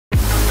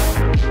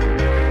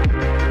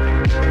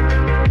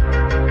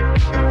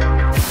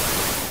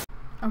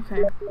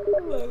Okay.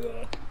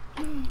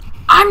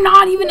 I'm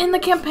not even in the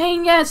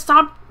campaign yet.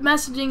 Stop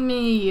messaging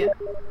me.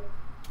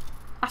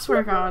 I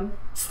swear to God.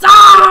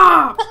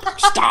 Stop!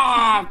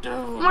 Stop,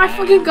 dude. My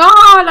fucking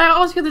God! I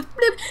always get this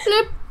blip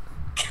blip.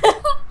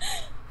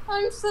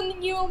 I'm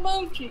sending you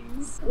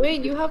emojis.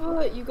 Wait, you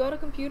got a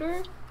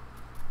computer?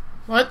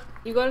 What?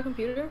 You got a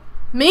computer?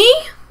 Me?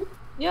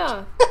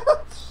 Yeah.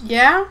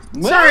 Yeah?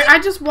 What? Sorry, I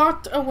just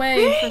walked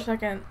away for a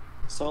second.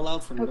 So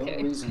loud for no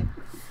reason.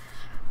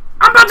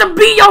 I'm about to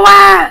beat your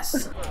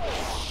ass!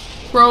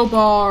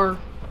 Crowbar.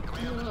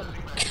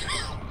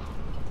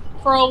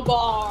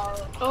 Crowbar.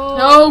 Oh.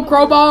 No,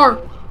 crowbar!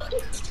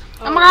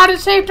 Oh my God,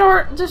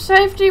 the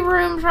safety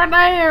room's right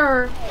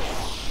there!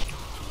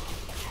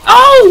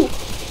 Oh!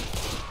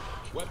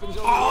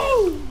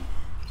 Oh!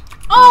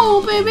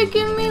 Oh, baby,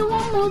 give me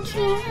one more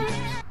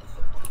chance.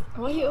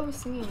 Why are you always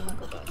singing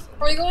Michael Jackson?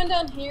 Are we going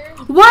down here?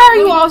 Why are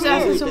you always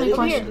asking so many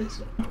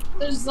questions?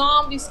 There's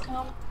zombies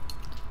coming.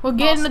 Well,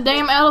 get in the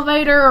damn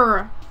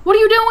elevator! What are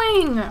you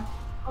doing?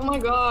 Oh my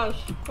gosh.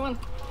 Come on.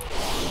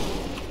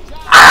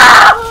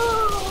 Ah!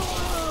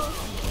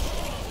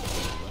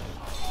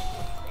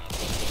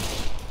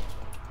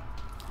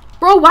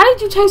 Bro, why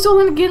did you take so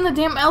long to get in the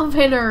damn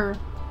elevator?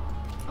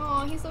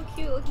 Oh, he's so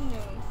cute. Look at him.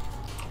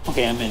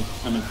 Okay, I'm in.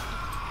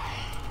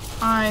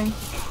 Hi.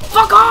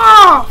 Fuck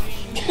off!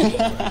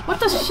 What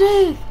the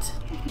shit?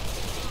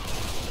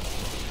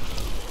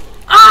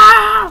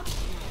 Ah!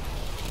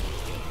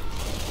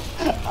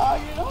 Oh,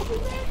 get off me,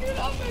 man, get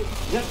off me.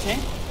 Is that a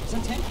tank? Is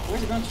that a tank?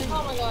 Where's the ground tank?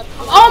 Oh my God.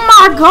 Oh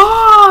my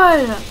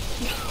God!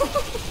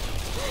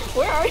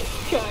 Where are you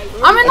guys?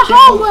 I'm in the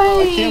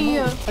hallway!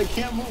 I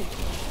can't move.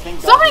 Thank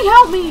God. Somebody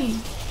help me!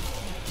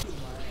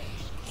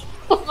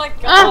 Oh my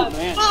God. Oh,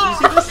 man. Did you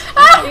see this?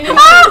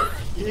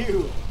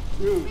 You.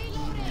 Dude.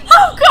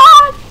 Oh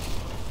God!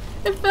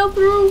 It fell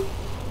through.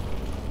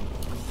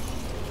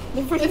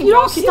 If you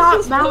don't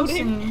stop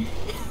bouncing.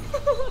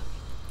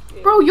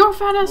 Bro, your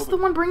fat ass is the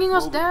one bringing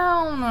us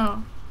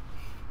down.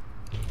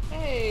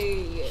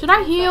 Hey. Should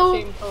I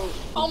heal?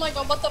 Oh my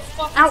God, what the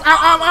fuck? Ow, ow,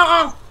 ow,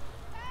 ow, ow.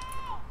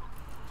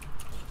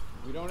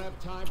 We don't have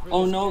time for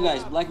Oh no,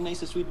 guys. Black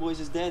Mesa Sweet Boys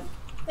is dead.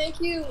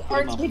 Thank you,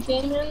 Arcade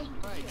Gaming.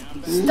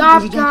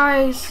 Stop,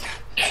 guys.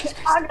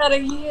 I gotta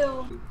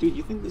heal. Dude,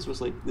 you think this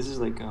is like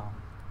a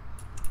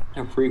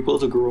prequel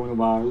to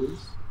Coronavirus?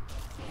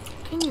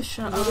 Can you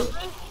shut up?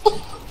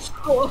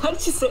 What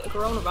did you say?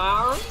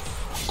 Coronavirus?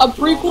 A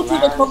prequel to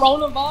the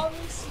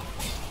coronavirus?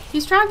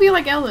 He's trying to be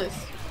like Ellis.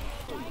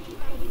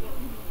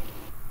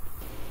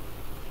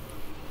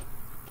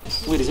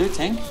 Wait, is there a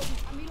tank?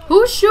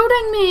 Who's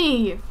shooting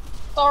me?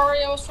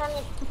 Sorry, I was trying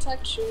to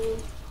protect you.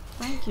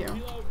 Thank you.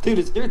 Dude,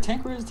 is there a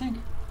tank? Where is the tank?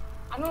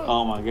 I don't know.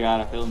 Oh my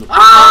God, I fell in the.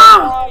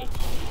 Ah!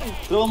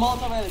 Throw a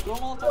Molotov at it. Throw a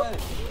Molotov at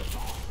it.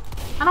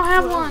 I don't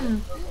have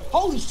one.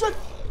 Holy shit!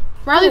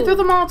 Riley threw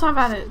the Molotov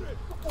at it.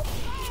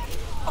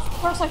 Of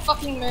course I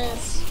fucking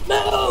missed.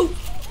 No!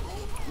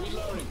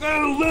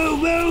 Move, move,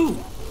 move!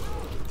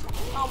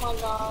 Oh my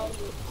God.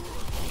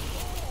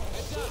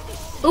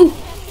 Ooh.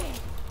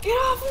 Get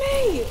off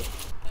me!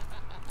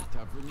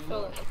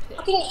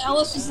 Fucking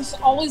Alice is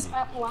just always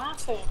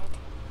laughing.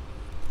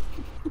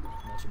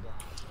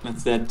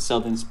 That's that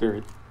Southern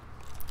spirit.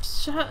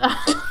 Shut up.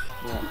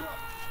 Yeah.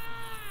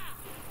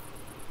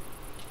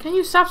 Can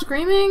you stop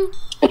screaming?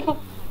 How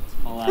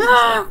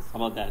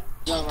about that?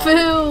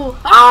 Phil!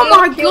 Oh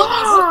my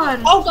God!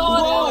 Oh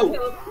God!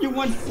 Whoa! You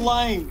went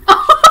flying!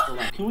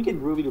 Can we get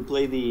Ruby to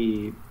play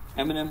the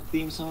Eminem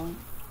theme song?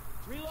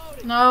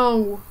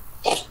 No.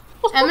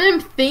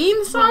 Eminem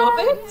theme song?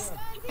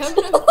 I have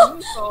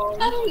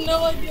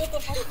no idea what the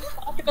fuck you're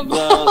talking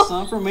about. The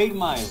song from 8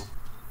 Mile. Lose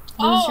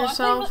Oh,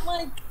 yourself. I thought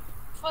like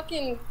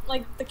fucking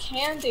like the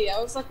candy. I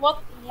was like, what?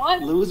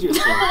 What? Lose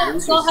yourself. It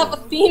Lose does not have a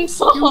yourself. theme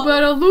song. You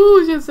better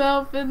lose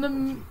yourself in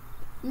the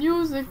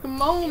music the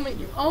moment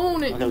you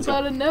own it. Okay, You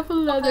better never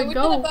let Okay, it we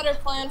go. need a better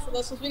plan for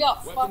this because we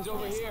got fucked.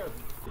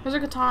 There's a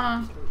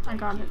katana. I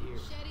got it.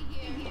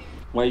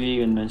 Why did you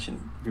even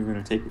mention you were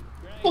gonna take it?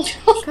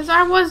 Because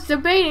I was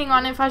debating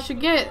on if I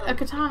should get a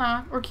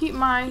katana or keep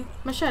my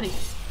machete.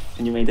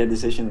 And you made that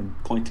decision in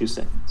 0.2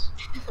 seconds.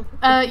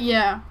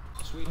 Yeah.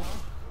 Sweetheart,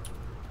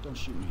 don't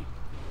shoot me.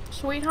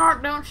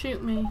 Sweetheart, don't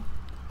shoot me.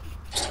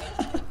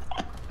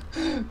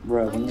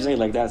 Bro, when you say it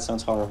like that, it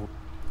sounds horrible.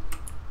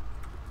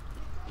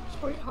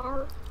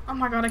 Sweetheart. Oh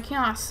my God, I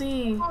cannot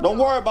see. Don't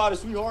worry about it,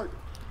 sweetheart.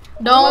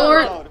 Don't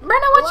worry. about it.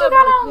 Brenda, what you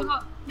got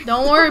on?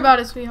 Don't worry about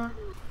it, sweetheart.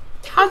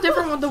 How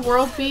different would the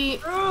world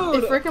be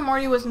if Rick and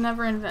Morty was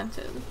never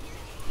invented?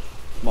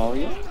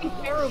 Mario?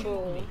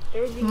 Terrible.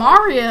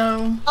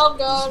 Mario? Oh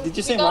God! Did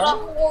you say we got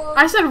Mario? a horde.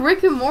 I said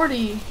Rick and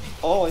Morty.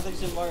 Oh, I thought you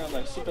said Mario. I'm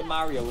like Super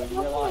Mario in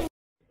real life.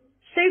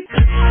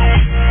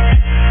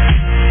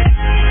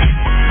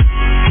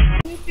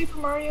 Super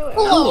Mario.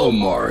 Hello,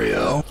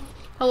 Mario.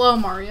 Hello,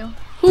 Mario.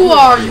 Who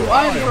are you?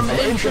 I am from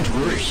ancient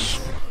Greece.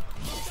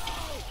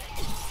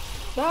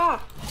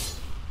 Ah.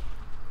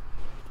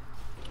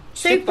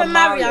 Super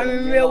Mario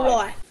in real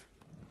life.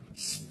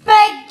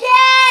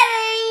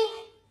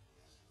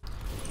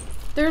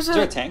 There's Is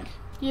there a a tank?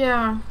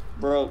 Yeah.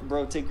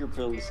 Bro, take your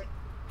pills.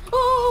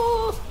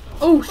 Oh,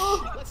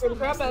 Throw the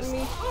crap out of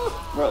me.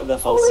 Bro, the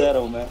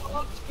falsetto, man.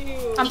 Fuck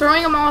you. I'm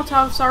throwing a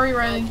Molotov. Sorry,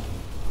 Riley.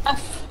 I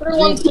threw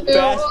one You too.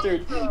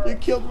 bastard! You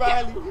killed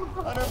Riley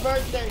on her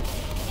birthday.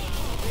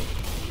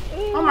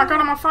 Oh my god,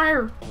 I'm on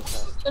fire.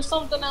 There's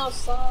something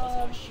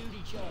outside.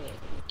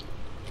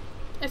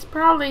 It's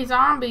probably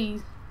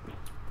zombies.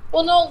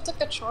 Well, no, it's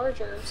like a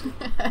charger.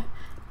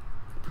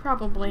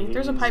 Probably.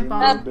 There's a pipe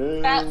That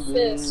bomb. fat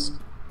fist.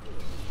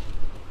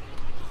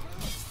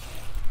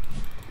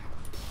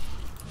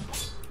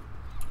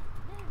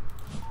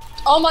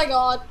 Oh my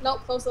god.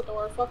 Nope, close the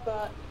door. Fuck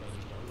that.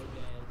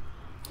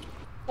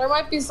 There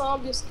might be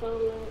zombies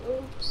coming.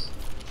 Oops.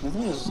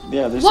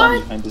 Yeah, there's What?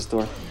 something behind this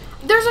door.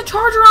 There's a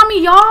charger on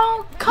me,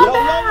 y'all. Come Yo,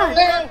 back.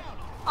 Where?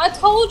 I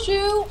told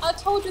you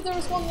there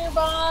was one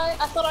nearby.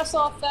 I thought I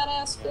saw a fat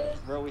ass fish.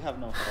 Bro, we have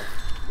no health.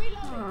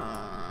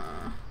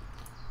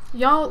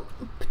 Y'all,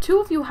 2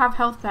 of you have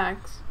health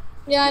packs.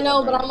 Yeah, I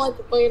know, but I'm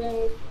like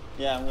waiting.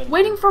 Yeah, I'm waiting.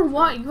 Waiting for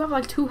what? You have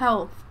like 2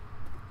 health.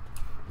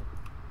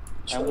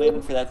 I'm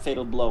waiting for that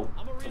fatal blow.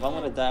 If I'm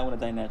gonna die, I'm gonna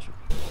die naturally.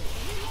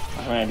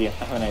 I have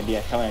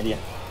an idea.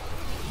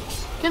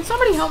 Can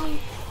somebody help me?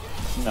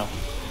 No.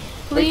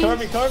 Please?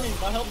 Hey,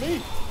 Carmi, now help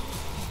me!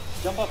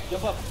 Jump up.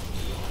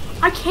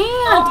 I Oh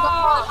can't!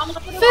 god, I'm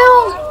not gonna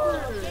Phil!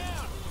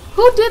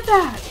 Who did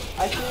that?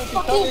 I think I can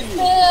fucking cover you.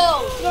 Phil!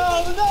 No!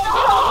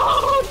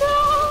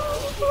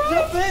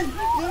 Jump in!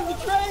 Get in the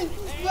train!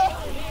 No!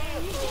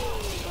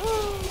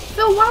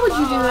 Phil, why would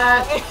you do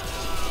that?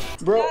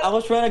 Bro, I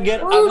was trying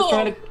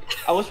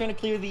to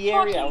clear the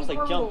area. I was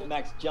like, jump,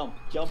 Max, jump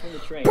in the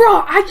train.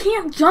 Bro, I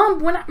can't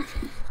jump when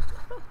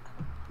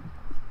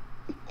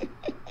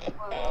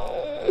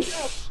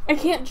I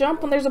can't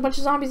jump when there's a bunch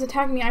of zombies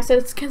attacking me. I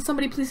said, can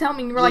somebody please help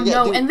me? And you were like, Yeah,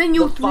 no. dude, And then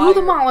you threw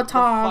the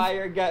Molotov.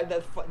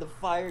 The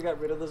fire got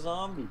rid of the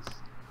zombies.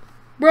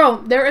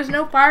 Bro, there is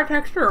no fire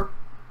texture.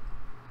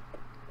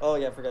 Oh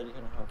yeah, I forgot you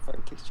had a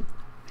fire texture.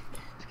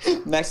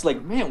 Max is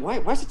like, man, why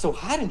is it so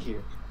hot in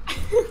here?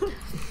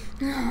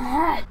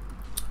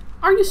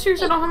 Are you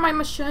serious? I don't have my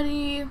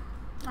machete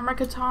or my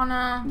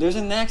katana. There's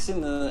an axe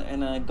in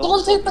a golf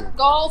Don't take the club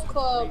golf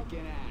club.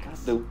 here. God,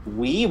 the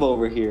weeb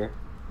over here.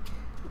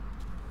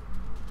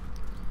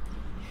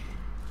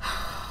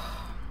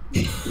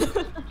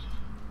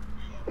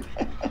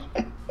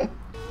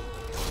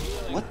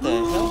 What the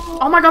hell?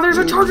 Oh my god, there's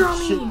a charger on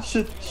me.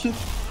 Shit. He was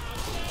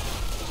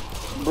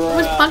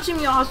Bruh. punching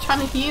me while I was trying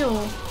to heal.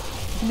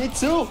 Me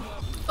too.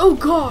 Oh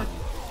god.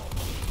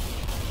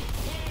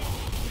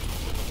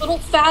 Little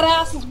fat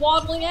ass is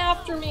waddling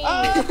after me.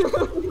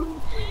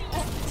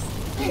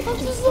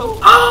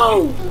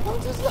 Oh!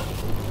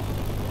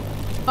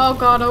 Oh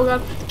god, oh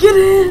god. Get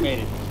We in! made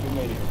it.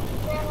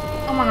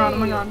 Oh my god, oh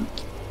my god.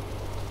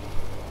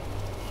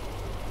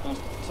 I'm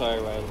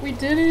sorry, Riley. We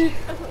did it.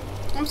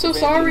 I'm so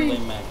Blame sorry.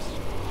 Max.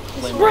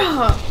 Blame Max.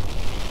 Bruh.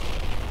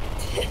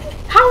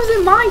 How is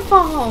it my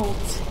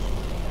fault?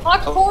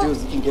 My Oh, corpse.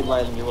 dude, you can get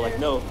Riley. You were like,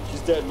 no,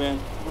 she's dead, man.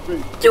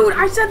 Dude,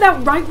 I said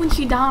that right when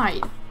she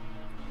died.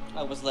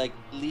 I was like,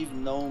 leave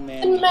no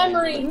man In behind.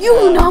 memory.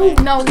 You know,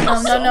 no.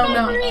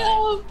 Memory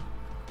of-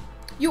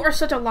 You are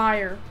such a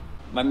liar.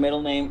 My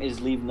middle name is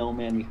leave no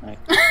man behind.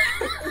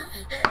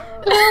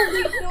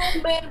 Leave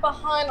no man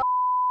behind.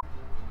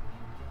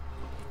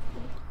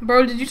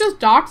 Bro, did you just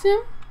dox him?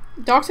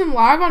 Dox him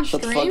live on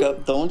Shut the stream? fuck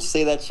up. Don't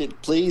say that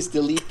shit. Please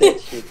delete that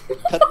shit.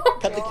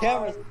 Cut the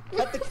cameras.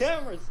 Cut the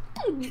cameras.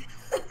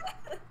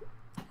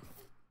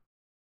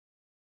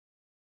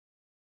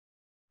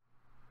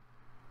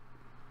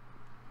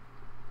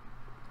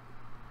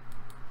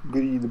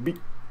 Goody the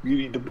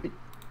beat.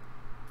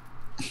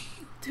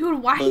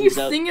 Dude, why are you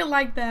singing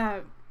like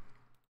that?